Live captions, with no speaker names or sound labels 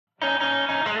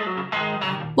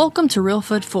Welcome to Real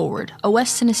Foot Forward, a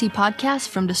West Tennessee podcast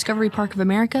from Discovery Park of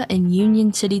America in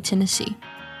Union City, Tennessee.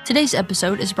 Today's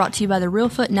episode is brought to you by the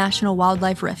Reelfoot National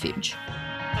Wildlife Refuge.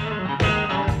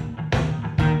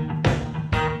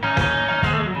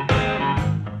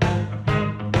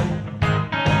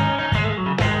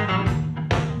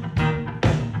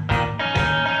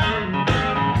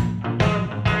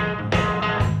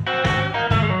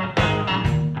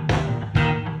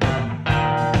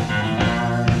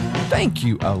 Thank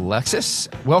you, Alexis.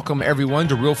 Welcome, everyone,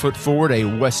 to Real Foot Forward, a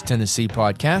West Tennessee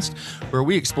podcast where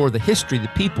we explore the history, the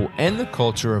people, and the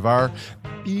culture of our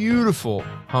beautiful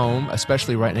home,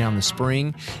 especially right now in the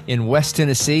spring in West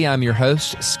Tennessee. I'm your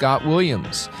host, Scott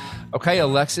Williams. Okay,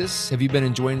 Alexis, have you been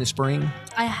enjoying the spring?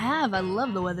 I have. I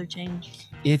love the weather change.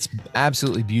 It's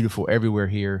absolutely beautiful everywhere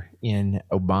here in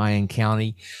Obion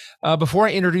County. Before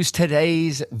I introduce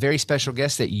today's very special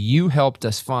guest that you helped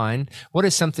us find, what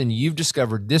is something you've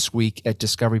discovered this week at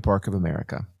Discovery Park of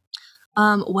America?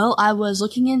 Well, I was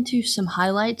looking into some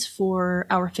highlights for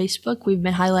our Facebook. We've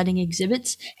been highlighting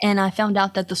exhibits, and I found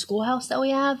out that the schoolhouse that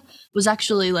we have was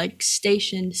actually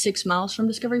stationed 6 miles from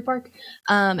Discovery Park,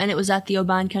 and it was at the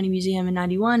Obion County Museum in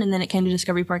 91, and then it came to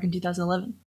Discovery Park in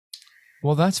 2011.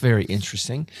 Well, that's very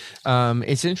interesting.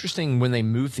 It's interesting when they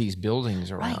move these buildings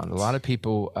around. Right. A lot of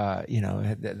people,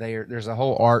 there's a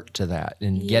whole art to that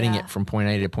and getting it from point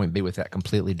A to point B without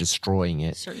completely destroying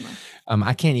it. Certainly.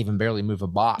 I can't even barely move a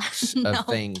box No. of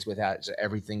things without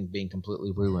everything being completely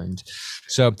ruined.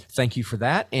 So thank you for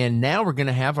that. And now we're going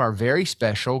to have our very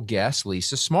special guest,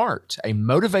 Lisa Smartt, a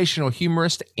motivational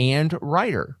humorist and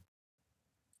writer.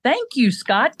 Thank you,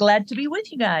 Scott. Glad to be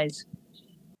with you guys.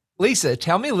 Lisa,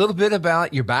 tell me a little bit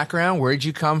about your background. Where did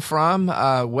you come from?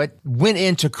 What went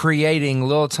into creating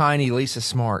little tiny Lisa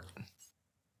Smartt?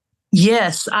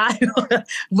 Yes, a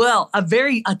tall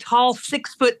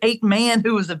 6'8" man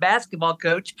who was a basketball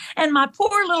coach, and my poor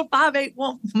little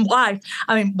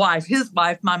 5'8" his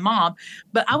wife, my mom.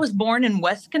 But I was born in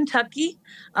West Kentucky.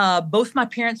 Both my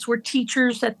parents were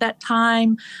teachers at that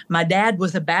time. My dad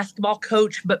was a basketball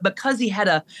coach, but because he had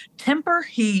a temper,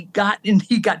 he got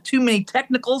too many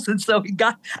technicals, and so he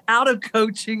got out of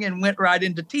coaching and went right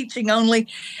into teaching only.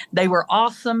 They were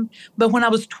awesome. But when I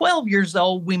was 12 years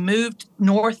old, we moved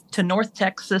north to North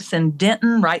Texas and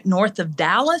Denton, right north of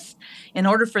Dallas, in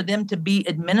order for them to be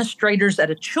administrators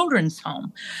at a children's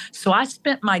home. So I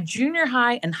spent my junior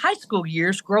high and high school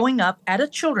years growing up at a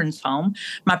children's home.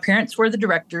 My parents were the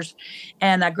directors,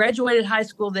 and I graduated high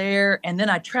school there, and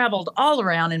then I traveled all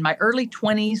around in my early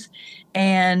 20s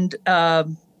and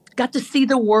got to see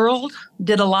the world,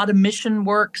 did a lot of mission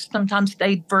work, sometimes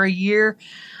stayed for a year.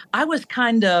 I was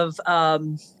kind of a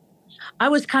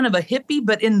hippie,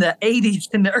 but in the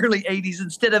early 80s,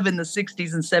 instead of in the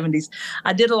 60s and 70s.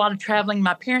 I did a lot of traveling.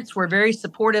 My parents were very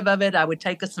supportive of it. I would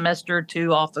take a semester or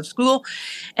two off of school.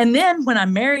 And then when I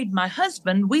married my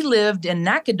husband, we lived in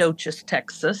Nacogdoches,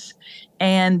 Texas.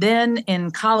 And then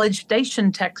in College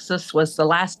Station, Texas was the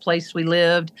last place we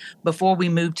lived before we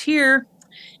moved here.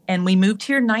 And we moved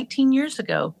here 19 years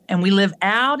ago. And we live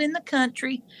out in the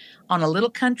country on a little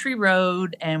country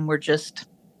road, and we're just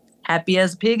happy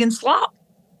as a pig in slop.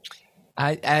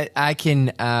 I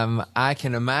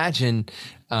can imagine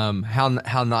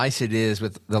how nice it is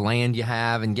with the land you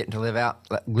have and getting to live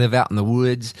out in the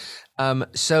woods.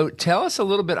 So tell us a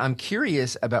little bit. I'm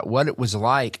curious about what it was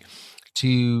like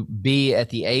to be at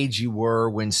the age you were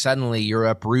when suddenly you're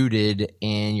uprooted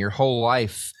and your whole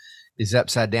life is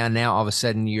upside down. Now all of a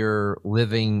sudden you're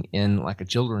living in a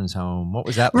children's home. What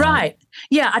was that like? Right.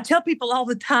 Yeah. I tell people all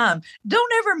the time,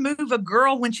 don't ever move a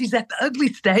girl when she's at the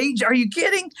ugly stage. Are you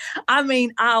kidding? I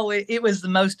mean, it was the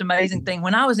most amazing thing.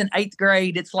 When I was in 8th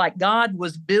grade, it's like God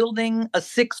was building a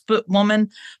 6-foot woman,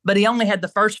 but he only had the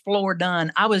first floor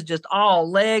done. I was just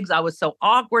all legs. I was so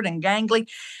awkward and gangly.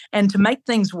 And to make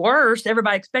things worse,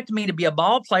 everybody expected me to be a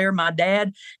ball player. My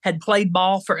dad had played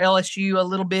ball for LSU a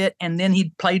little bit, and then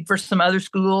he played for some other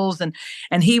schools, and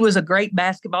he was a great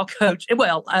basketball coach.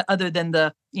 Well, other than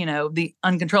the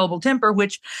uncontrollable temper,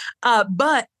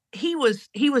 but he was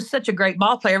such a great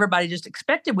ball player. Everybody just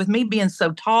expected, with me being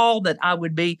so tall, that I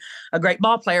would be a great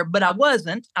ball player, but I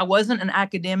wasn't an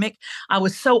academic. I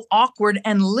was so awkward.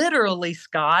 And literally,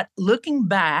 Scott, looking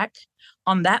back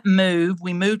on that move,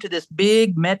 we moved to this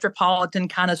big metropolitan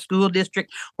kind of school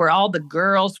district where all the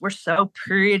girls were so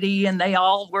pretty and they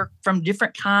all were from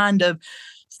different kind of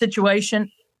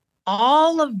situation.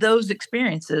 All of those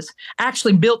experiences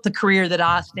actually built the career that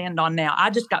I stand on now. I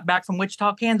just got back from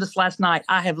Wichita, Kansas last night.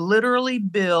 I have literally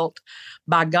built,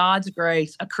 by God's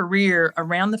grace, a career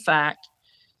around the fact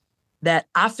that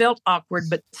I felt awkward,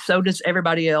 but so does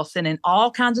everybody else. And in all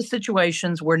kinds of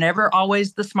situations, we're never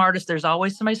always the smartest. There's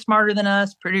always somebody smarter than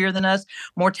us, prettier than us,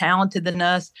 more talented than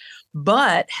us.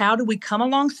 But how do we come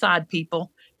alongside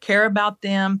people, care about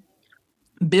them,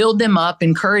 build them up,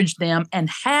 encourage them? And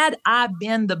had I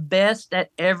been the best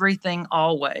at everything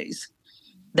always,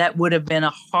 that would have been a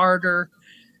harder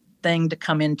thing to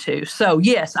come into. So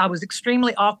yes, I was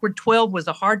extremely awkward. 12 was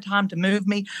a hard time to move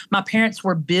me. My parents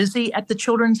were busy at the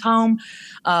children's home.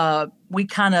 We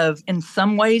kind of, in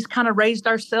some ways, kind of raised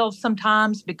ourselves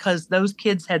sometimes because those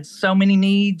kids had so many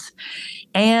needs.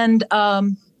 And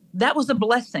that was a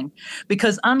blessing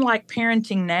because unlike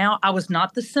parenting now, I was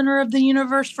not the center of the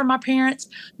universe for my parents.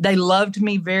 They loved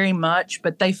me very much,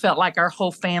 but they felt like our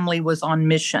whole family was on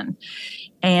mission.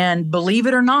 And believe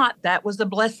it or not, that was a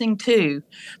blessing too,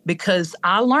 because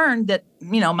I learned that,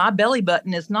 my belly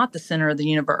button is not the center of the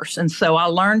universe. And so I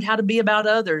learned how to be about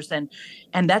others. And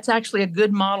that's actually a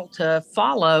good model to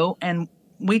follow. And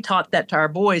we taught that to our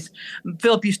boys.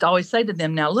 Philip used to always say to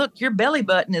them, now, look, your belly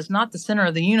button is not the center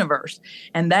of the universe.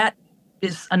 And that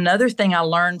is another thing I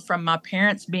learned from my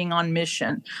parents being on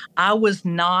mission. I was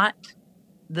not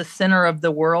the center of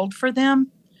the world for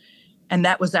them. And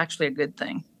that was actually a good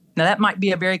thing. Now, that might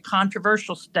be a very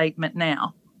controversial statement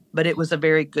now, but it was a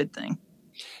very good thing.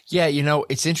 Yeah,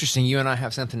 it's interesting. You and I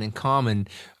have something in common.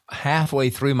 Halfway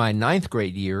through my ninth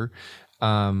grade year,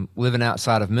 living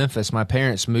outside of Memphis, my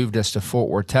parents moved us to Fort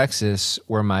Worth, Texas,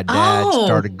 where my dad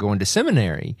started going to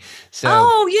seminary.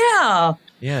 So,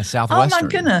 yeah, Southwestern. Oh, my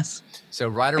goodness. So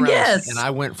right around, and I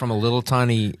went from a little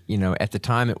tiny, at the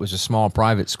time it was a small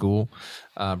private school,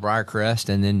 Briarcrest,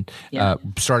 and then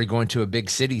started going to a big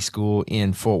city school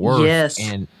in Fort Worth. Yes.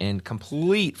 And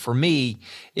complete, for me,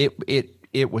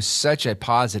 it was such a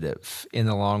positive in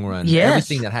the long run. Yes.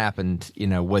 Everything that happened,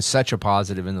 was such a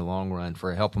positive in the long run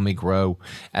for helping me grow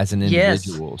as an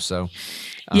individual. Yes. So,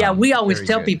 we always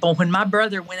tell people when my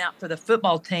brother went out for the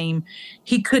football team,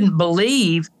 he couldn't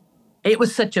believe it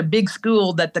was such a big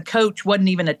school that the coach wasn't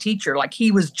even a teacher. Like he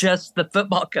was just the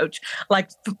football coach. Like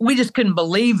we just couldn't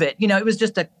believe it. It was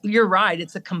just you're right.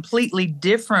 It's a completely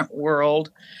different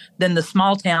world than the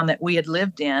small town that we had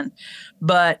lived in.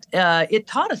 But it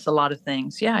taught us a lot of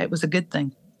things. Yeah, it was a good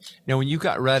thing. Now, when you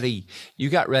got ready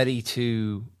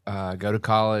to go to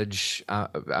college.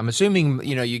 I'm assuming,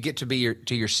 you get to be your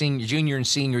junior and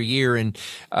senior year. And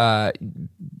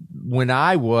when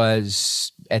I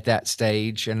was at that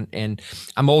stage, and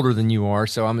I'm older than you are,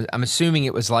 so I'm assuming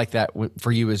it was like that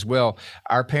for you as well.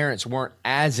 Our parents weren't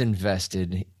as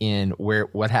invested in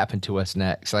what happened to us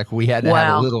next. Like we had to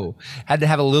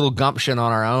have a little gumption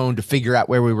on our own to figure out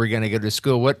where we were going to go to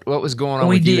school. What was going on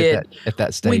with you at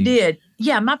that stage? We did.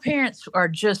 Yeah, my parents are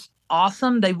just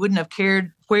awesome. They wouldn't have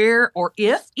cared where or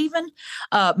if even.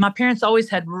 My parents always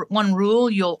had one rule: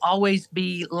 you'll always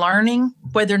be learning,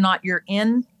 whether or not you're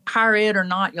in higher ed or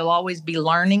not, you'll always be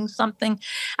learning something.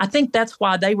 I think that's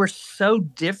why they were so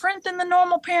different than the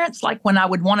normal parents. Like when I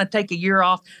would want to take a year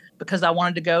off because I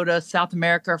wanted to go to South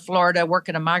America or Florida, work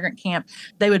at a migrant camp,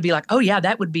 they would be like, oh yeah,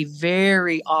 that would be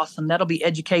very awesome. That'll be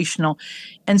educational.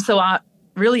 And so I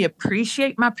really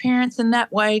appreciate my parents in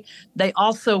that way. They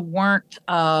also weren't,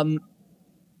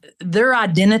 their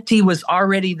identity was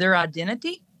already their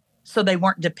identity. So they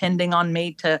weren't depending on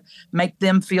me to make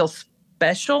them feel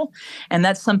special. And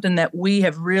that's something that we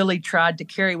have really tried to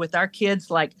carry with our kids.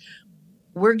 Like,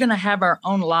 we're going to have our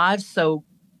own lives. So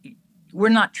we're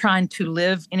not trying to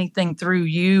live anything through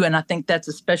you. And I think that's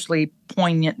especially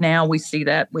poignant now. We see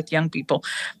that with young people.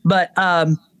 But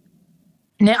now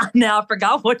I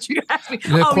forgot what you asked me.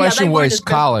 The question was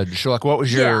college. So like, what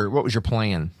was your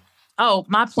plan? Oh,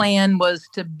 my plan was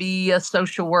to be a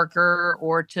social worker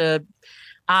or to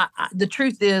the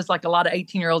truth is, like a lot of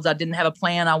 18-year-olds, I didn't have a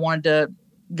plan. I wanted to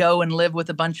go and live with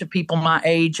a bunch of people my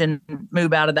age and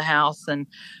move out of the house. And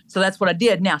so that's what I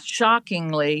did. Now,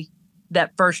 shockingly,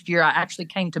 that first year, I actually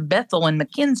came to Bethel and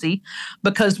McKenzie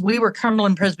because we were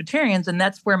Cumberland Presbyterians, and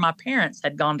that's where my parents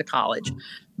had gone to college.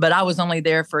 But I was only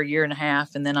there for a year and a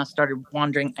half, and then I started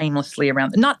wandering aimlessly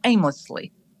around. Not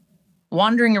aimlessly,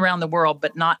 wandering around the world,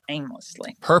 but not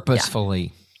aimlessly.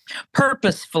 Purposefully. Yeah.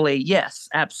 Purposefully, yes,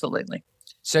 absolutely.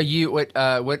 So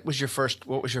what was your first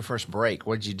break?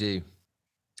 What did you do?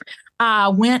 I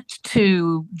went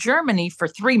to Germany for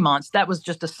 3 months. That was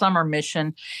just a summer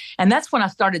mission. And that's when I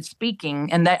started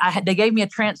speaking. And they gave me a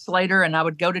translator, and I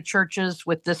would go to churches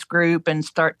with this group and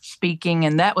start speaking.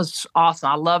 And that was awesome.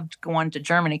 I loved going to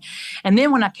Germany. And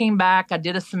then when I came back, I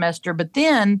did a semester. But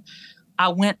then I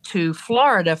went to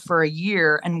Florida for a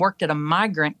year and worked at a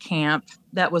migrant camp.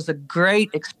 That was a great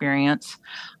experience.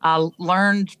 I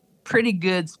learned pretty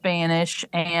good Spanish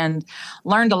and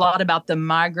learned a lot about the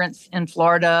migrants in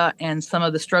Florida and some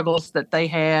of the struggles that they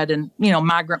had and,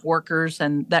 migrant workers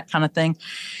and that kind of thing.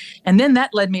 And then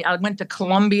that led me, I went to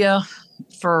Colombia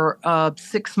for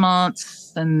 6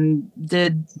 months and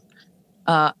did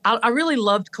I really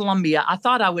loved Colombia. I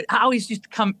always used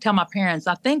to tell my parents,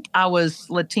 I think I was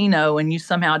Latino and you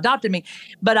somehow adopted me,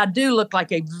 but I do look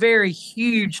like a very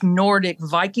huge Nordic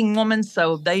Viking woman.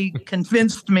 So they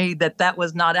convinced me that that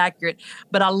was not accurate,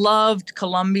 but I loved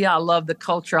Colombia. I love the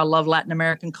culture. I love Latin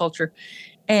American culture.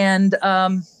 And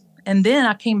then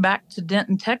I came back to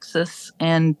Denton, Texas,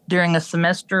 and during a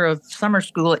semester of summer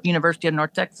school at University of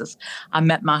North Texas, I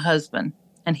met my husband,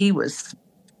 and he was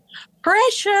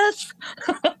precious.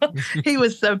 He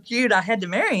was so cute. I had to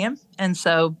marry him. And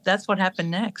so that's what happened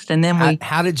next. And then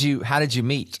how did you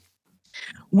meet?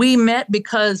 We met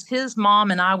because his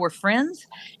mom and I were friends,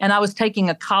 and I was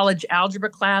taking a college algebra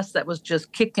class that was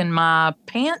just kicking my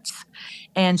pants.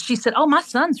 And she said, "Oh, my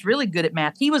son's really good at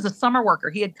math." He was a summer worker.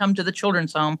 He had come to the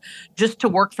children's home just to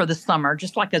work for the summer,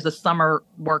 just like as a summer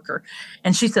worker.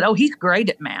 And she said, "Oh, he's great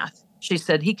at math." She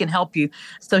said, "He can help you."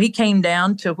 So he came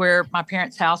down to where my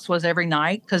parents' house was every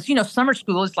night because, summer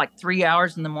school is like 3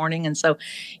 hours in the morning. And so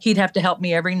he'd have to help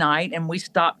me every night. And we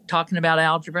stopped talking about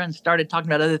algebra and started talking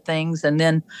about other things. And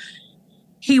then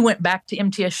he went back to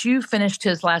MTSU, finished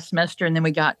his last semester, and then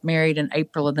we got married in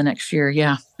April of the next year.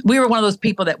 Yeah. We were one of those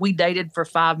people that we dated for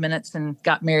 5 minutes and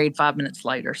got married 5 minutes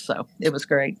later. So it was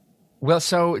great. Well,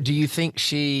 so do you think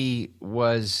she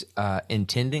was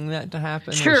intending that to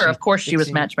happen? Sure, of course she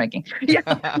was matchmaking.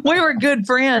 Yeah, we were good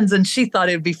friends, and she thought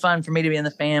it would be fun for me to be in the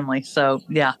family. So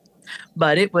yeah,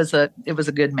 but it was a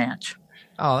good match.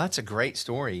 Oh, that's a great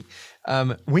story.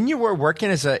 When you were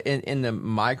working as in the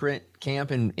migrant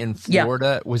camp in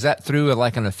Florida, was that through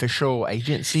like an official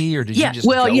agency, or did you just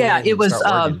go in it was.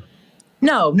 start working?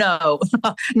 No, no.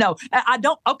 I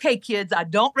don't. Okay, kids, I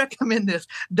don't recommend this.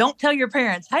 Don't tell your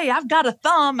parents, "Hey, I've got a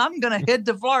thumb. I'm going to head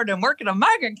to Florida and work at a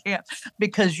migrant camp,"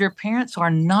 because your parents are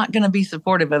not going to be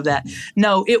supportive of that.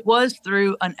 No, it was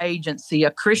through an agency, a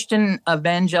Christian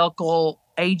evangelical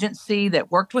agency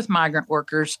that worked with migrant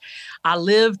workers. I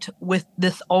lived with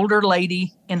this older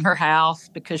lady in her house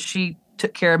because she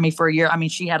took care of me for a year. I mean,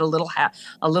 she had a little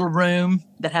room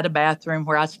that had a bathroom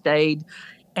where I stayed.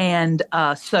 And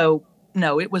so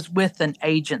no, it was with an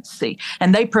agency,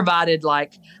 and they provided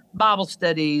like Bible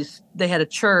studies. They had a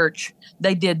church.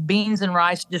 They did beans and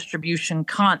rice distribution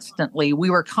constantly. We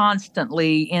were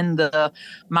constantly in the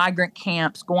migrant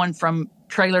camps, going from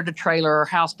trailer to trailer or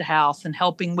house to house and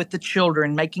helping with the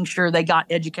children, making sure they got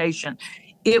education.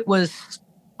 It was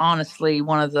honestly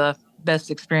one of the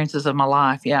best experiences of my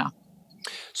life. Yeah.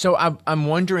 So I'm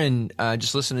wondering,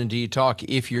 just listening to you talk,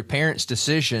 if your parents'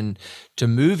 decision to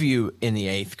move you in the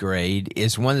 8th grade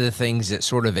is one of the things that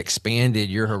sort of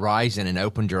expanded your horizon and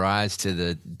opened your eyes to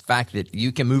the fact that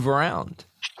you can move around.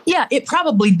 Yeah, it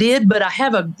probably did, but I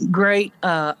have a great,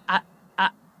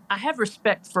 I have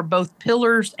respect for both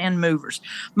pillars and movers.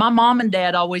 My mom and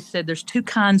dad always said there's two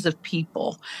kinds of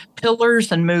people, pillars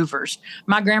and movers.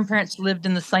 My grandparents lived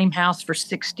in the same house for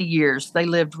 60 years. They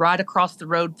lived right across the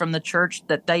road from the church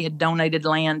that they had donated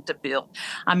land to build.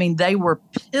 I mean, they were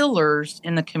pillars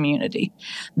in the community.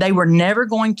 They were never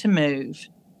going to move.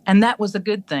 And that was a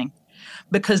good thing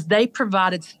because they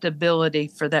provided stability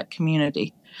for that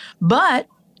community. But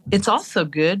it's also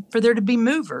good for there to be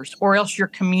movers, or else your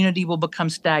community will become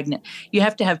stagnant. You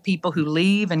have to have people who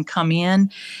leave and come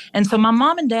in. And so my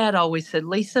mom and dad always said,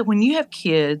 "Lisa, when you have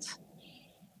kids,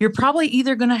 you're probably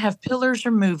either going to have pillars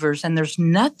or movers, and there's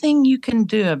nothing you can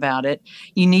do about it.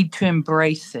 You need to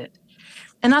embrace it."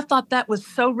 And I thought that was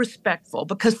so respectful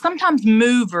because sometimes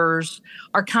movers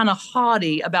are kind of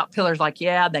haughty about pillars, like,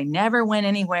 yeah, they never went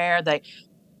anywhere.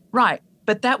 Right.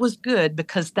 But that was good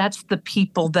because that's the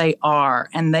people they are,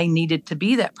 and they needed to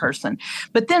be that person.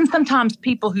 But then sometimes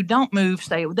people who don't move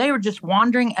say they were just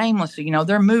wandering aimlessly,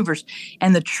 they're movers.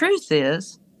 And the truth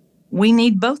is we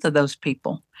need both of those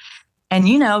people. And,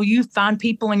 you find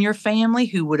people in your family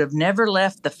who would have never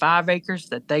left the 5 acres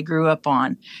that they grew up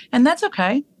on. And that's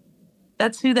okay.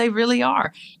 That's who they really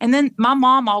are. And then my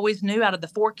mom always knew out of the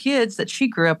 4 kids that she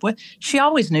grew up with, she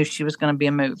always knew she was going to be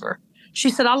a mover. She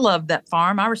said, "I loved that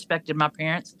farm. I respected my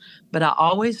parents, but I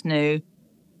always knew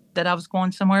that I was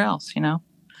going somewhere else,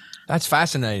 That's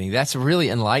fascinating. That's really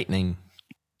enlightening.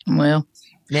 Well,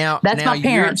 that's my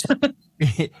parents.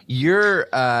 You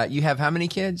have how many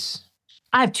kids?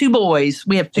 I have 2 boys.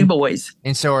 We have 2 boys.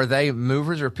 And so are they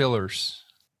movers or pillars?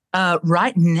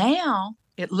 Right now,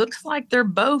 it looks like they're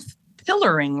both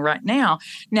pillaring right now.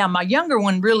 Now, my younger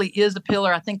one really is a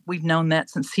pillar. I think we've known that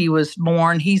since he was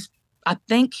born. He's I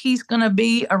think he's going to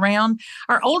be around.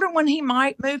 Our older one, he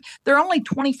might move. They're only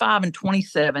 25 and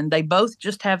 27. They both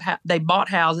just they bought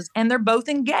houses and they're both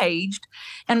engaged.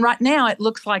 And right now it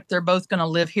looks like they're both going to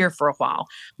live here for a while.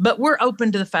 But we're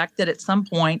open to the fact that at some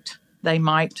point they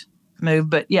might move.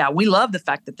 But yeah, we love the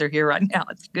fact that they're here right now.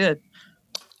 It's good.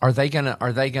 Are they gonna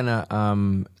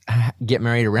get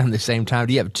married around the same time?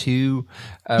 Do you have two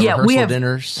Yeah, we rehearsal have.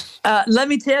 dinners? Let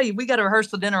me tell you, we got a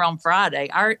rehearsal dinner on Friday.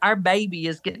 Our baby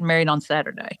is getting married on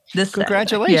Saturday. This Saturday. Yeah.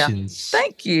 Congratulations!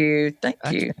 Thank you. Thank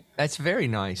you. That's very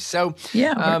nice. So,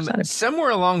 Yeah, we're excited.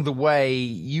 somewhere along the way,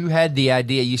 you had the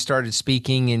idea. You started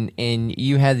speaking, and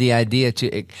you had the idea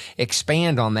to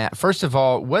expand on that. First of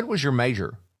all, what was your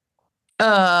major?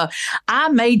 I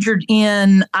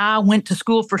went to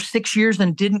school for 6 years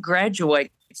and didn't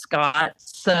graduate, Scott.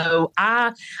 So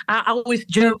I always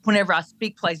joke whenever I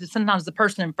speak places. Sometimes the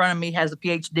person in front of me has a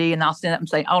PhD and I'll stand up and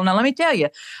say, oh, now let me tell you,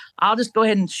 I'll just go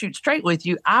ahead and shoot straight with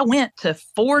you. I went to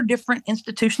 4 different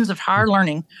institutions of higher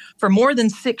learning for more than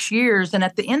 6 years. And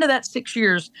at the end of that 6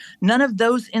 years, none of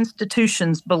those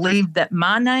institutions believed that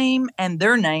my name and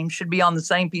their name should be on the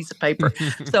same piece of paper.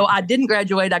 So I didn't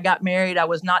graduate. I got married. I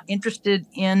was not interested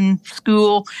in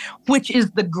school, which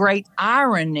is the great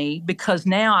irony, because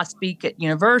now I speak at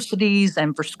universities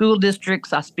and for school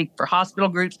districts. I speak for hospital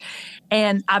groups.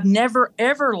 And I've never,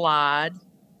 ever lied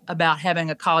about having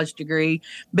a college degree,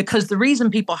 because the reason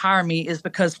people hire me is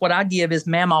because what I give is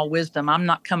mammal wisdom. I'm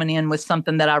not coming in with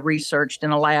something that I researched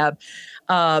in a lab.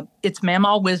 It's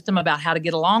mammal wisdom about how to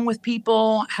get along with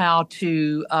people, how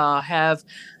to have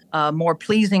a more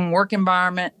pleasing work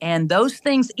environment, and those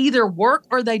things either work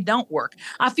or they don't work.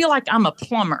 I feel like I'm a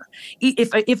plumber.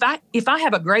 If I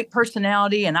have a great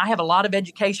personality and I have a lot of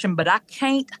education, but I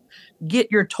can't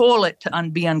get your toilet to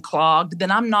be unclogged,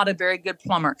 then I'm not a very good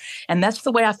plumber. And that's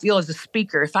the way I feel as a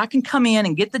speaker. If I can come in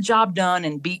and get the job done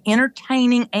and be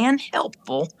entertaining and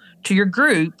helpful to your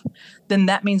group, then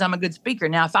that means I'm a good speaker.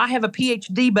 Now, if I have a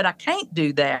PhD, but I can't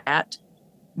do that,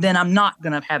 then I'm not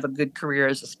going to have a good career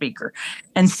as a speaker.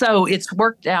 And so it's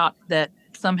worked out that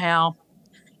somehow,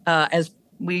 as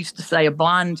we used to say, a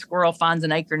blind squirrel finds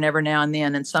an acre every now and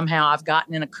then. And somehow I've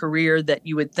gotten in a career that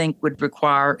you would think would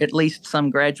require at least some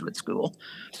graduate school.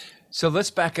 So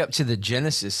let's back up to the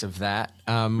genesis of that.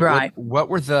 Right. What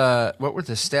were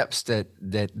the steps that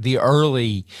the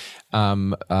early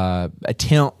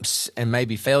attempts and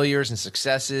maybe failures and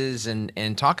successes,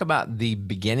 and talk about the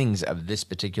beginnings of this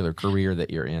particular career that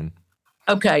you're in?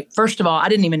 Okay. First of all, I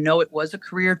didn't even know it was a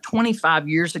career. 25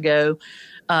 years ago,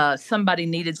 somebody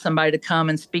needed somebody to come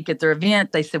and speak at their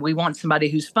event. They said, we want somebody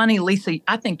who's funny. Lisa,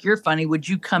 I think you're funny. Would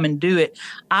you come and do it?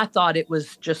 I thought it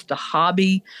was just a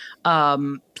hobby.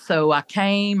 So I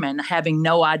came, and having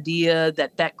no idea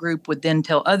that group would then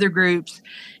tell other groups.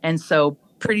 And so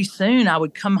pretty soon I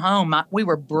would come home. We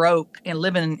were broke and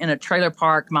living in a trailer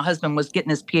park. My husband was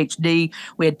getting his PhD.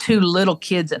 We had 2 little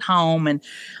kids at home. And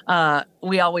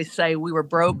we always say we were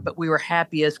broke, but we were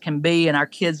happy as can be. And our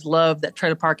kids loved that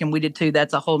trailer park, and we did too.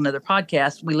 That's a whole nother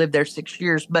podcast. We lived there 6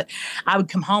 years. But I would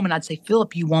come home and I'd say,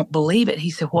 Philip, you won't believe it. He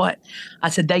said, what? I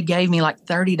said, they gave me like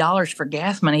 $30 for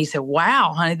gas money. He said,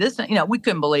 wow, honey, we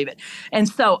couldn't believe it. And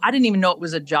so I didn't even know it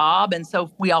was a job. And so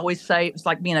we always say it was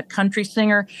like being a country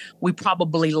singer. We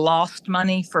probably lost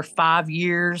money for 5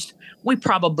 years. We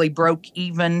probably broke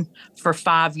even for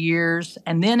 5 years.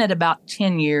 And then at about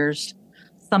 10 years,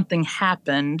 something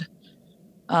happened.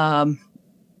 I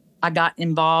got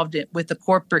involved with a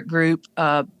corporate group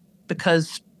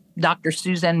because Dr.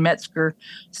 Suzanne Metzger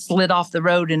slid off the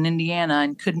road in Indiana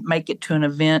and couldn't make it to an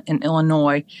event in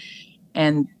Illinois.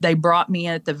 And they brought me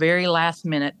in at the very last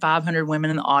minute, 500 women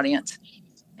in the audience.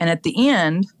 And at the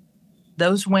end,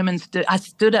 those women I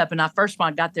stood up, and when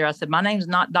I got there, I said, my name's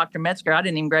not Dr. Metzger. I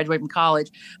didn't even graduate from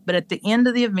college. But at the end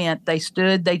of the event, they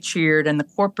stood, they cheered, and the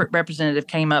corporate representative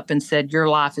came up and said, your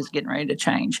life is getting ready to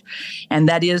change. And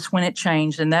that is when it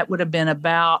changed. And that would have been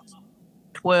about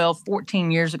 14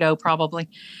 years ago, probably.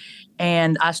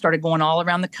 And I started going all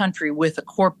around the country with a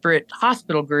corporate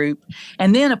hospital group.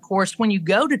 And then, of course, when you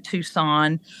go to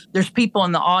Tucson, there's people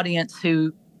in the audience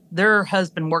who their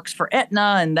husband works for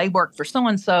Aetna and they work for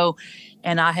so-and-so.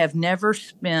 And I have never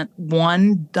spent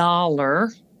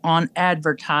 $1 on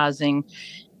advertising.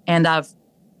 And I've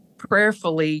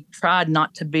prayerfully tried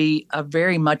not to be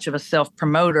very much of a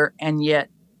self-promoter. And yet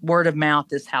word of mouth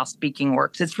is how speaking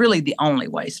works. It's really the only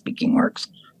way speaking works.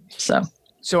 So.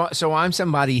 So I'm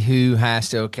somebody who has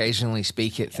to occasionally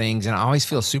speak at things, and I always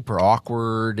feel super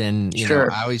awkward. And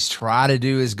Sure. I always try to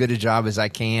do as good a job as I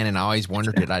can, and I always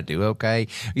wonder, did I do okay?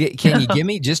 Can you give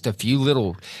me just a few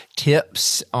little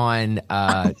tips on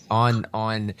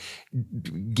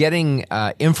getting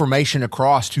information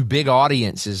across to big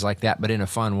audiences like that, but in a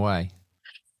fun way?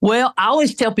 Well, I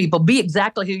always tell people, be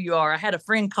exactly who you are. I had a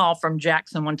friend call from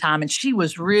Jackson one time, and she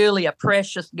was really a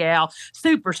precious gal,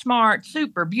 super smart,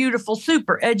 super beautiful,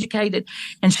 super educated.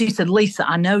 And she said, Lisa,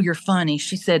 I know you're funny.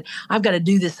 She said, I've got to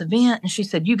do this event. And she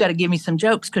said, you got to give me some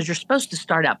jokes because you're supposed to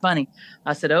start out funny.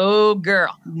 I said, oh,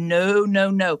 girl, no,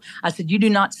 no, no. I said, you do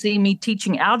not see me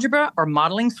teaching algebra or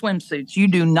modeling swimsuits. You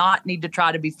do not need to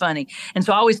try to be funny. And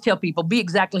so I always tell people, be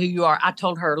exactly who you are. I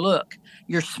told her, look,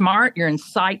 you're smart, you're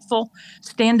insightful,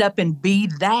 stand up and be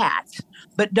that.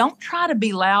 But don't try to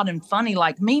be loud and funny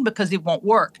like me because it won't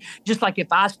work. Just like if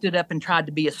I stood up and tried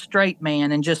to be a straight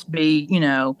man and just be,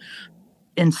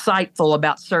 insightful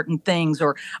about certain things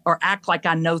or act like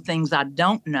I know things I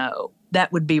don't know,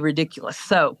 that would be ridiculous.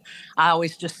 So I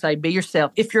always just say, be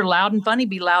yourself. If you're loud and funny,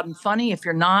 be loud and funny. If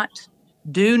you're not,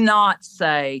 do not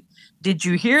say, did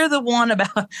you hear the one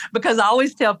about, because I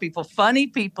always tell people, funny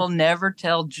people never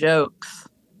tell jokes.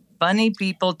 Funny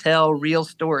people tell real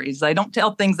stories. They don't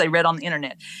tell things they read on the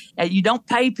internet. You don't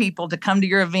pay people to come to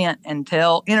your event and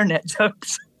tell internet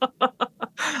jokes.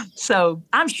 So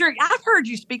I'm sure I've heard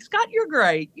you speak, Scott. You're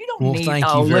great. You don't need. Thank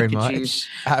you very much.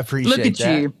 I appreciate that. Look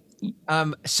at you.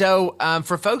 So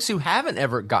for folks who haven't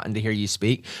ever gotten to hear you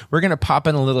speak, we're going to pop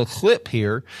in a little clip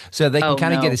here so they can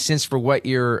kind of get a sense for what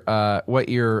your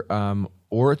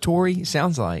oratory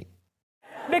sounds like.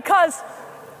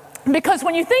 Because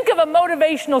when you think of a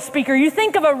motivational speaker, you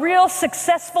think of a real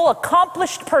successful,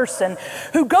 accomplished person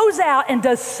who goes out and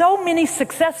does so many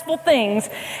successful things,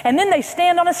 and then they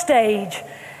stand on a stage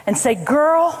and say,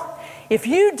 girl, if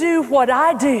you do what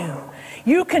I do,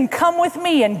 you can come with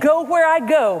me and go where I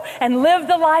go and live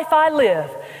the life I live.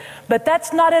 But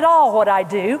that's not at all what I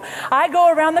do. I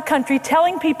go around the country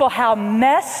telling people how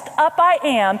messed up I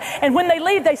am, and when they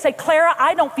leave, they say, Clara,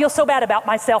 I don't feel so bad about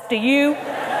myself, do you?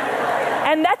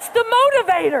 And that's the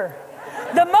motivator.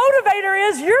 The motivator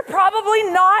is, you're probably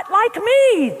not like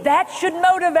me. That should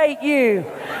motivate you.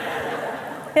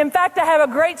 In fact, I have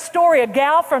a great story. A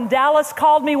gal from Dallas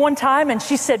called me one time and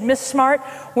she said, Miss Smartt,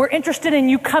 we're interested in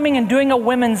you coming and doing a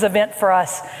women's event for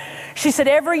us. She said,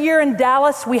 every year in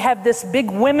Dallas, we have this big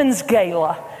women's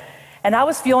gala. And I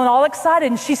was feeling all excited.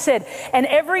 And she said, and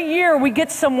every year we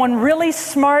get someone really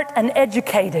smart and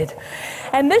educated.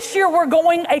 And this year we're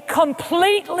going a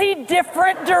completely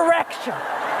different direction.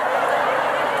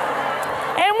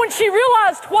 And when she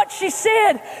realized what she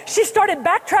said, she started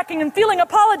backtracking and feeling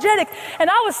apologetic. And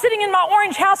I was sitting in my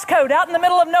orange house coat out in the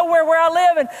middle of nowhere where I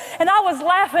live. And I was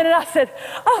laughing and I said,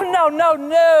 oh,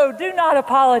 no, do not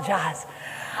apologize.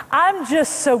 I'm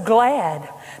just so glad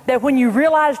that when you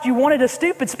realized you wanted a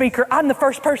stupid speaker, I'm the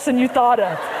first person you thought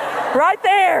of. Right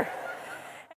there.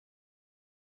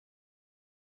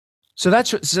 So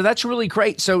that's really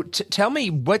great. So tell me,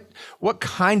 what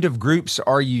kind of groups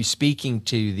are you speaking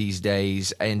to these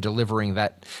days and delivering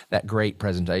that great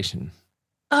presentation?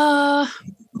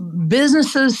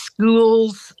 Businesses,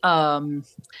 schools. The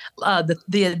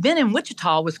event in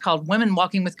Wichita was called Women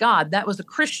Walking with God. That was a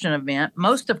Christian event.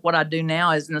 Most of what I do now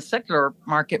is in the secular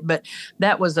market, but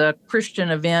that was a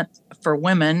Christian event for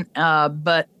women.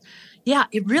 But yeah,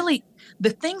 the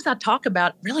things I talk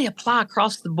about really apply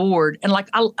across the board. And one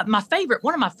of my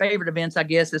favorite events, I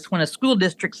guess, is when a school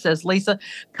district says, Lisa,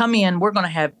 come in, we're going to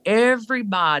have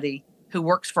everybody who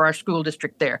works for our school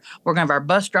district there. We're going to have our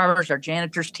bus drivers, our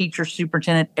janitors, teachers,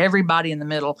 superintendent, everybody in the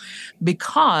middle,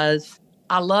 because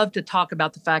I love to talk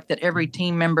about the fact that every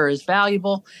team member is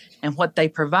valuable and what they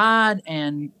provide,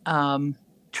 and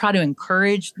try to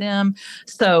encourage them.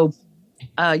 So,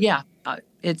 there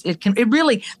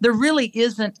really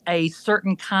isn't a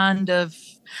certain kind of.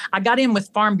 I got in with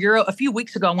Farm Bureau a few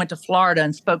weeks ago. I went to Florida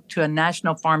and spoke to a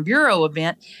National Farm Bureau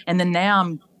event, and then now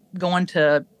I'm going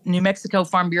to New Mexico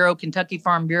Farm Bureau, Kentucky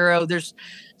Farm Bureau. I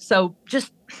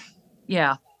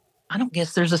don't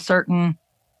guess there's a certain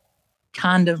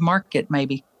kind of market,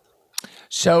 maybe.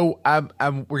 So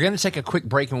we're going to take a quick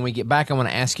break. When we get back, I want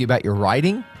to ask you about your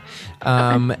writing.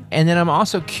 And then I'm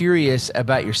also curious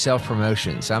about your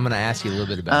self-promotion. So I'm going to ask you a little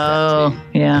bit about that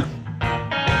too. Yeah.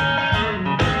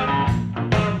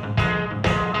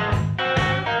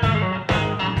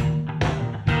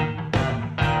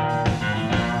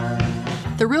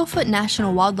 The Reelfoot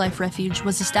National Wildlife Refuge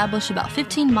was established about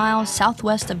 15 miles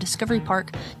southwest of Discovery Park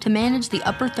to manage the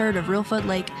upper third of Reelfoot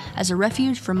Lake as a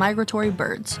refuge for migratory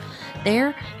birds.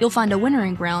 There, you'll find a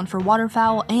wintering ground for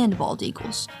waterfowl and bald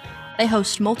eagles. They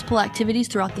host multiple activities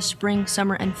throughout the spring,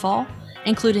 summer, and fall,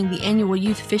 including the annual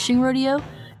youth fishing rodeo,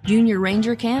 junior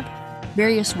ranger camp,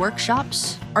 various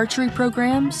workshops, archery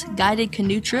programs, guided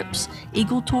canoe trips,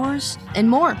 eagle tours, and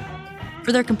more.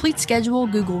 For their complete schedule,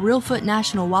 Google Reelfoot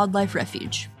National Wildlife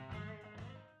Refuge.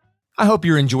 I hope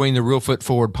you're enjoying the Reelfoot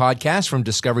Forward podcast from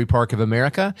Discovery Park of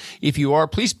America. If you are,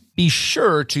 please be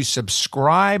sure to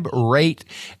subscribe, rate,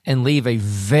 and leave a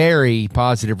very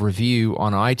positive review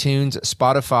on iTunes,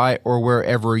 Spotify, or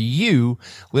wherever you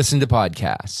listen to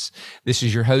podcasts. This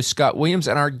is your host, Scott Williams,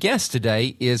 and our guest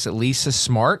today is Lisa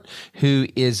Smartt, who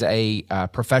is a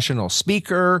professional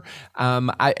speaker.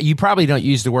 You probably don't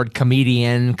use the word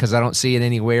comedian because I don't see it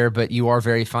anywhere, but you are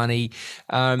very funny,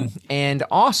 and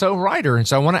also writer. And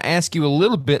so I want to ask you a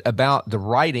little bit about the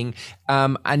writing.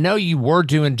 I know you were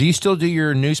do you still do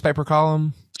your newspaper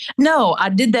column? No, I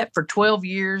did that for 12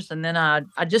 years. And then I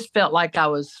just felt like I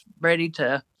was ready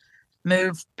to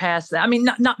move past that. I mean,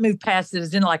 not move past it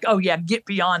as in like, oh yeah, get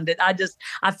beyond it.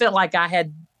 I felt like I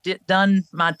had done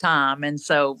my time. And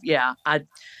so,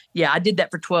 I did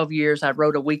that for 12 years. I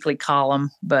wrote a weekly column,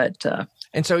 but,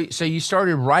 and so you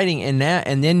started writing and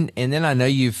then I know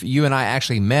you and I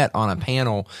actually met on a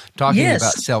panel talking Yes.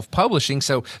 about self-publishing.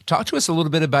 So talk to us a little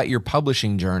bit about your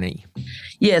publishing journey.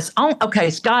 Yes. Okay,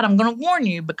 Scott, I'm going to warn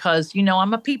you because,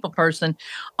 I'm a people person.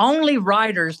 Only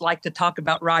writers like to talk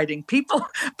about writing. People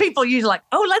usually like,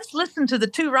 oh, let's listen to the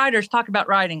two writers talk about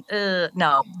writing.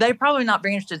 No, they're probably not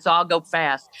very interested, so I'll go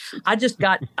fast. I just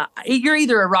got, you're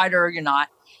either a writer or you're not.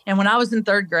 And when I was in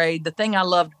third grade, the thing I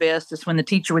loved best is when the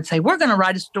teacher would say, we're going to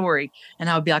write a story. And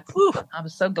I would be like, whew, I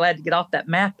was so glad to get off that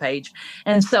math page.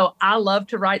 And so I love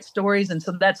to write stories. And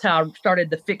so that's how I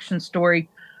started the fiction story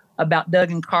about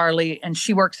Doug and Carly. And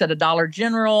she works at a Dollar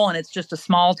General, and it's just a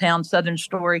small town Southern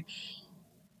story.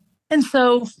 And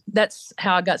so that's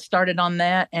how I got started on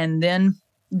that. And then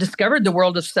discovered the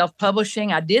world of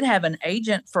self-publishing. I did have an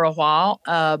agent for a while,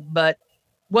 but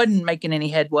wasn't making any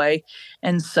headway.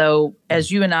 And so,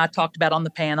 as you and I talked about on the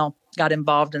panel, got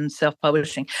involved in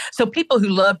self-publishing. So people who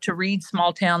love to read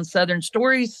small town Southern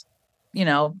stories,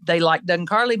 they like Doug and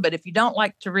Carly. But if you don't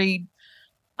like to read,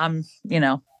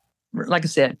 like I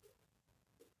said.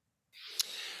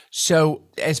 So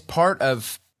as part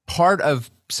of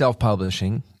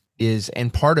self-publishing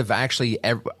and part of actually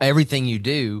everything you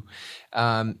do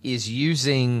is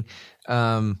using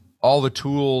all the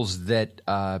tools that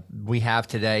we have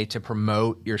today to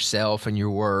promote yourself and your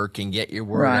work and get your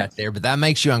word out there. But that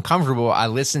makes you uncomfortable. I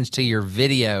listened to your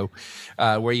video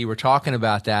where you were talking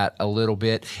about that a little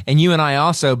bit. And you and I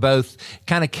also both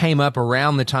kind of came up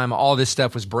around the time all this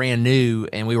stuff was brand new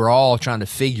and we were all trying to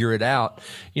figure it out.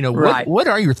 What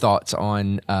are your thoughts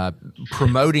on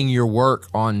promoting your work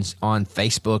on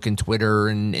Facebook and Twitter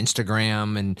and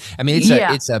Instagram? And I mean,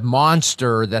 it's a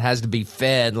monster that has to be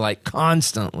fed like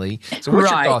constantly. So what's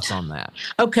your thoughts on that?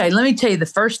 Okay, let me tell you, the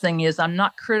first thing is I'm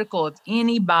not critical of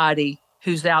anybody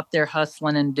who's out there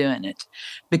hustling and doing it,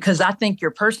 because I think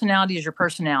your personality is your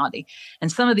personality. And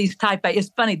some of these type A,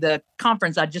 it's funny, the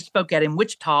conference I just spoke at in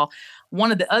Wichita,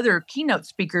 one of the other keynote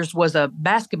speakers was a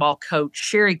basketball coach,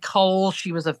 Sherry Cole.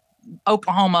 She was a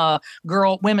Oklahoma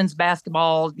women's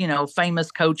basketball, famous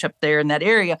coach up there in that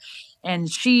area. And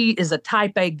she is a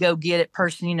type A go-get-it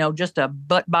person, just a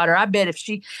butt biter. I bet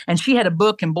she had a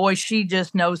book, and boy, she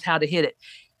just knows how to hit it.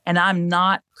 And I'm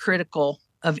not critical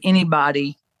of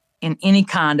anybody in any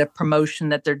kind of promotion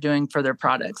that they're doing for their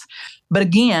products. But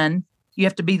again, you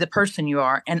have to be the person you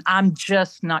are. And I'm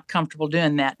just not comfortable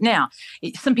doing that. Now,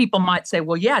 some people might say,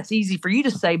 well, yeah, it's easy for you to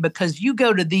say because you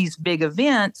go to these big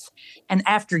events and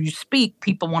after you speak,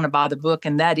 people want to buy the book.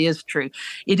 And that is true.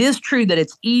 It is true that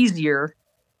it's easier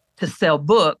to sell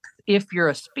books if you're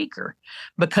a speaker,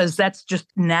 because that's just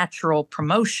natural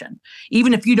promotion.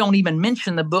 Even if you don't even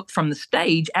mention the book from the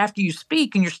stage, after you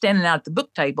speak and you're standing out at the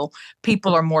book table,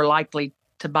 people are more likely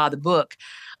to buy the book.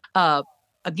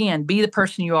 Again, be the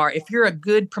person you are. If you're a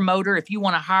good promoter, if you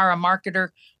want to hire a marketer,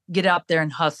 get out there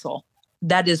and hustle.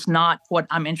 That is not what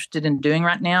I'm interested in doing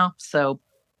right now. So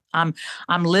I'm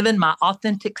living my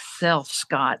authentic self,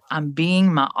 Scott. I'm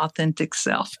being my authentic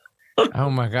self. Oh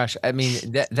my gosh. I mean,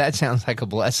 that sounds like a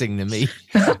blessing to me.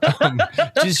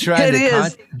 Just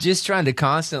trying to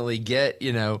constantly get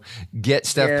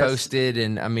stuff posted.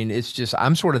 And I mean, it's just,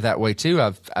 I'm sort of that way too.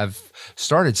 I've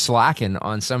started slacking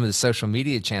on some of the social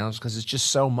media channels because it's just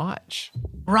so much.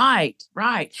 Right.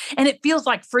 And it feels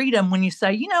like freedom when you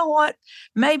say, you know what,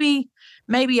 maybe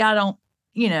I don't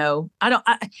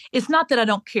it's not that I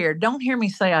don't care. Don't hear me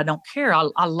say I don't care.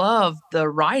 I love the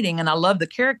writing and I love the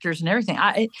characters and everything.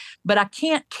 But I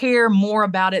can't care more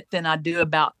about it than I do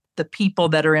about the people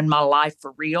that are in my life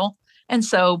for real. And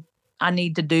so I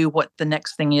need to do what the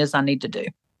next thing is I need to do.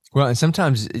 Well, and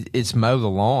sometimes it's mow the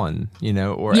lawn,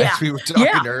 or Yeah. as we were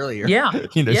talking earlier, Yeah.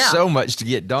 so much to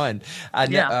get done. I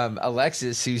know, Yeah.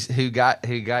 Alexis, who got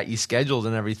you scheduled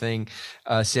and everything,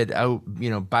 said, "Oh,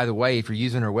 by the way, if you're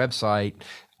using her website,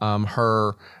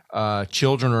 her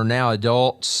children are now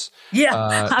adults. Yeah.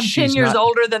 I'm 10 years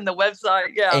older than the website.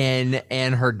 Yeah.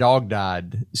 And her dog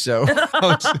died. So, so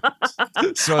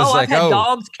it's I've had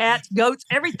dogs, cats, goats,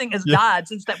 everything has died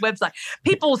since that website.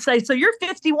 People will say, so you're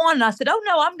 51. And I said, oh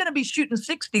no, I'm going to be shooting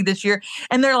 60 this year.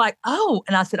 And they're like, oh,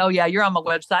 and I said, oh yeah, you're on my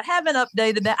website. Haven't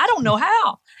updated that. I don't know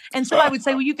how. And so I would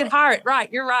say, well, you could hire it.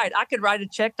 Right. You're right. I could write a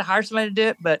check to hire somebody to do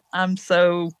it, but I'm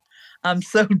so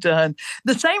done.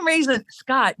 The same reason,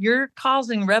 Scott, you're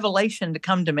causing revelation to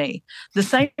come to me. The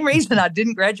same reason I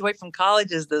didn't graduate from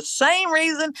college is the same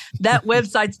reason that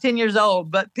website's 10 years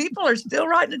old, but people are still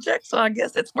writing a check. So I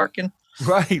guess it's working.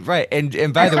 Right.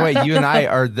 And by the way, you and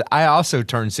I I also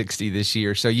turned 60 this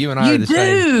year. So you and I are the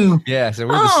same. Yeah. So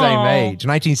we're the same age.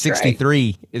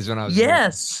 1963 is when I was.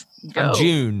 Yes. I'm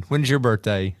June. When's your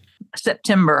birthday?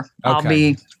 September. Okay. I'll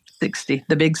be 60,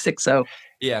 the big 60.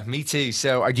 Yeah, me too.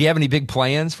 So do you have any big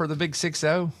plans for the big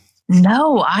 60?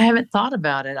 No, I haven't thought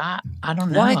about it. I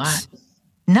don't know. What?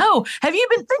 No. Have you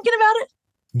been thinking about it?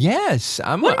 Yes.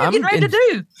 What are you getting ready to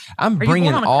do? I'm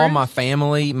bringing all my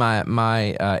family,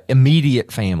 my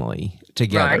immediate family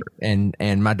together. Right.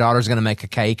 And my daughter's going to make a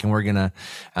cake and we're going to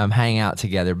hang out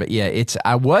together. But yeah,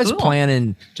 I was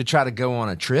planning to try to go on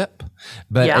a trip,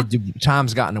 but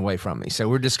time's gotten away from me. So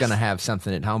we're just going to have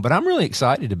something at home. But I'm really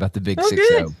excited about the big 60.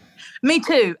 Good. Me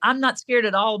too. I'm not scared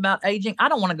at all about aging. I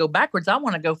don't want to go backwards. I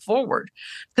want to go forward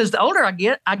because the older I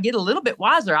get a little bit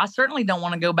wiser. I certainly don't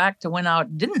want to go back to when I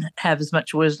didn't have as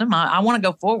much wisdom. I want to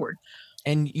go forward.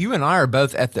 And you and I are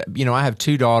both at I have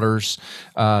two daughters,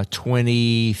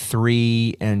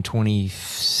 23 and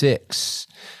 26.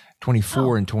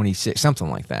 24 and 26,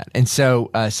 something like that. And so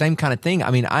same kind of thing.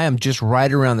 I mean, I am just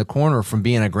right around the corner from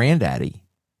being a granddaddy.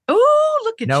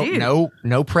 Look at you.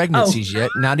 No pregnancies yet,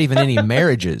 not even any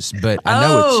marriages, but I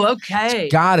know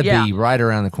it's got to be right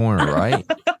around the corner, right?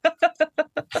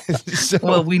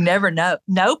 Well, we never know.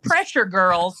 No pressure,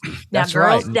 girls. Now,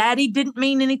 girls, right. Daddy didn't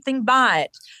mean anything by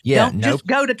it. Yeah, Don't just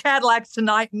go to Cadillacs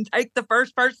tonight and take the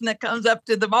first person that comes up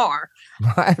to the bar.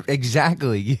 Right,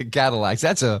 exactly. Cadillacs.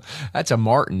 That's a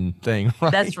Martin thing.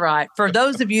 Right? That's right. For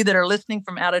those of you that are listening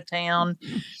from out of town,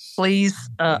 please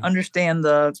understand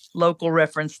the local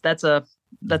reference. That's a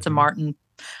Martin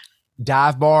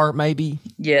dive bar, maybe.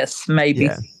 Yes, maybe.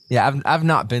 Yeah, I've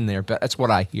not been there, but that's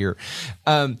what I hear.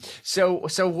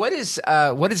 So what is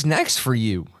next for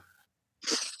you?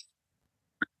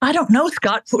 I don't know,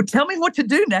 Scott. Tell me what to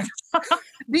do next.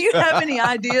 Do you have any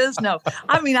ideas? No.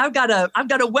 I mean, I've got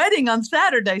a wedding on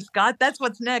Saturday, Scott. That's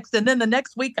what's next. And then the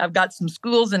next week I've got some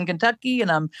schools in Kentucky and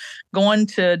I'm going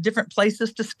to different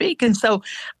places to speak. And so,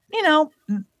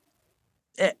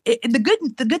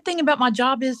 the good thing about my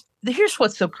job is here's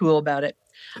what's so cool about it.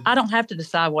 I don't have to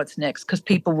decide what's next because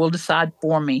people will decide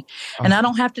for me. And I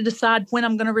don't have to decide when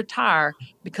I'm going to retire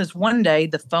because one day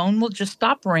the phone will just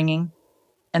stop ringing.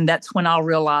 And that's when I'll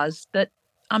realize that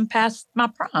I'm past my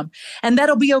prime. And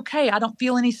that'll be okay. I don't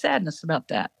feel any sadness about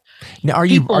that. Now, are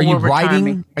you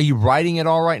writing? Are you writing at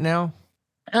all right now?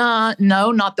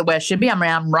 No, not the way I should be.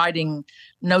 I'm writing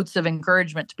notes of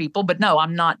encouragement to people, but no,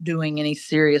 I'm not doing any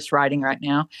serious writing right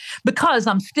now because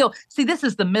I'm still, this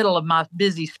is the middle of my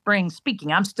busy spring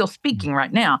speaking. I'm still speaking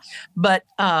right now, but,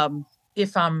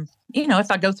 if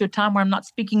I go through a time where I'm not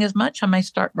speaking as much, I may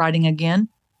start writing again.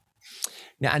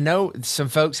 Now I know some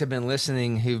folks have been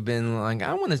listening who've been like,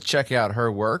 I want to check out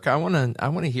her work. I want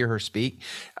to hear her speak.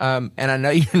 And I know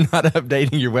you're not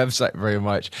updating your website very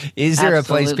much. Is there a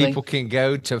place people can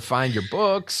go to find your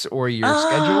books or your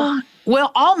schedule?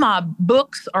 Well, all my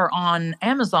books are on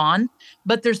Amazon,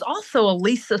 but there's also a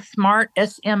Lisa Smartt,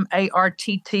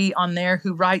 Smartt, on there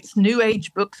who writes new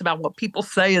age books about what people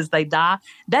say as they die.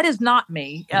 That is not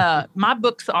me. My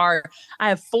books I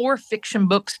have 4 fiction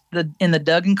books in the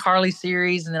Doug and Carly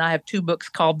series, and then I have 2 books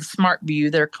called The Smartt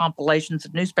View. They're compilations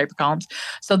of newspaper columns.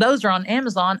 So those are on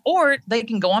Amazon, or they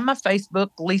can go on my Facebook,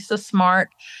 Lisa Smartt,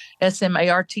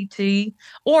 Smartt,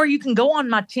 or you can go on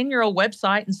my 10-year-old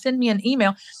website and send me an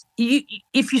email.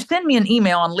 If you send me an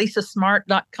email on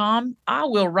lisasmart.com, I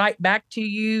will write back to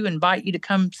you, invite you to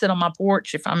come sit on my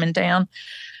porch if I'm in town.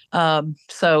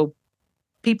 So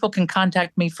people can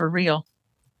contact me for real.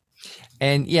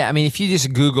 And yeah, I mean, if you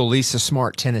just Google Lisa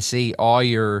Smartt, Tennessee, all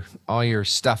your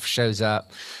stuff shows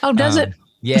up. Oh, does it?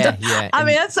 Yeah, yeah. I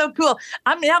mean, that's so cool.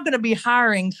 I'm now going to be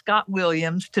hiring Scott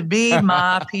Williams to be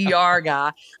my PR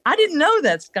guy. I didn't know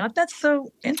that, Scott. That's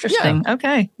so interesting. Yeah.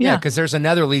 Okay. Yeah, Yeah. because there's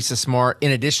another Lisa Smartt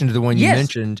in addition to the one you Yes.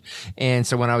 mentioned. And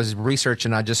so when I was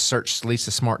researching, I just searched Lisa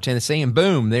Smartt, Tennessee, and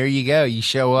boom, there you go. You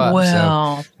show up.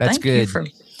 Well, so that's thank good. you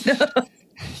for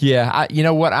Yeah, you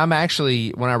know what? I'm actually,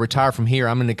 when I retire from here,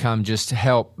 I'm going to come just to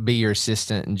help be your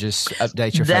assistant and just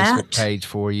update your That Facebook page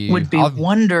for you. would be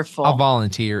wonderful. I'll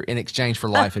volunteer in exchange for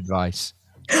life advice.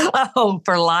 Oh,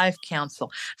 for life counsel.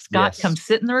 Scott, Yes. come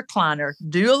sit in the recliner,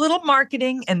 do a little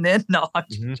marketing, and then no.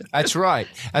 That's right.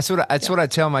 That's what I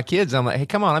tell my kids. I'm like, hey,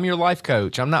 come on, I'm your life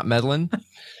coach. I'm not meddling.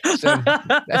 So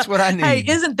that's what I need. Hey,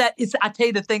 isn't that? I tell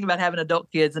you the thing about having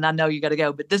adult kids, and I know you got to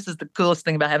go, but this is the coolest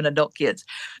thing about having adult kids.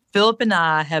 Philip and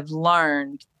I have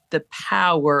learned the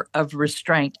power of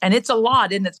restraint, and it's a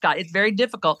lot, isn't it, Scott? It's very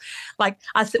difficult. Like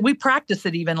I said, we practice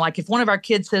it even. Like if one of our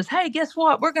kids says, "Hey, guess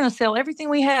what? We're going to sell everything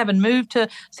we have and move to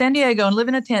San Diego and live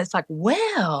in a tent." It's like,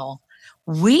 well,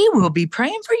 we will be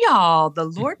praying for y'all. The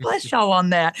Lord bless y'all on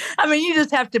that. I mean, you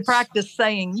just have to practice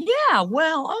saying, yeah,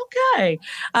 well, okay.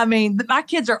 I mean, my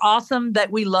kids are awesome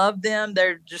that we love them.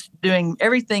 They're just doing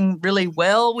everything really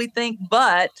well, we think.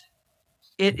 But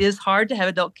it is hard to have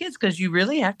adult kids because you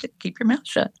really have to keep your mouth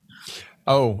shut.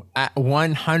 Oh,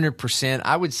 100%.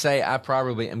 I would say I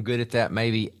probably am good at that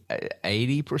maybe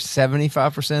 80%,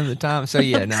 75% of the time. So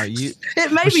yeah, no,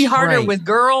 it may be harder with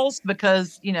girls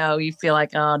because, you feel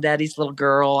like, oh, daddy's little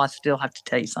girl. I still have to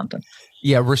tell you something.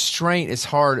 Yeah, restraint is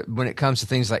hard when it comes to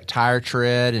things like tire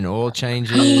tread and oil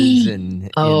changes and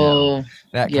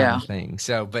that kind of thing.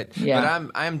 So, but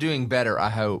I'm doing better,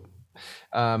 I hope.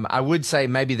 I would say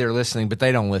maybe they're listening, but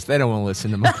they don't listen. They don't want to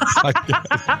listen to me like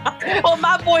that. Well,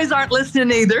 my boys aren't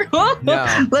listening either. No,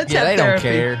 Let's have they therapy. don't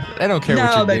care. They don't care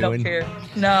what you're doing. No, they don't care.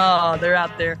 No, they're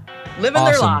out there living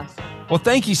their lives. Well,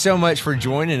 thank you so much for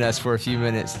joining us for a few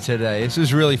minutes today. This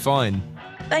was really fun.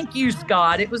 Thank you,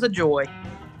 Scott. It was a joy.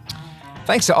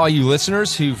 Thanks to all you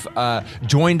listeners who've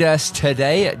joined us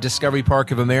today at Discovery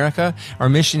Park of America. Our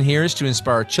mission here is to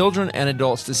inspire children and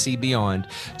adults to see beyond.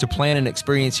 To plan an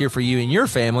experience here for you and your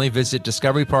family, visit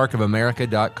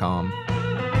discoveryparkofamerica.com.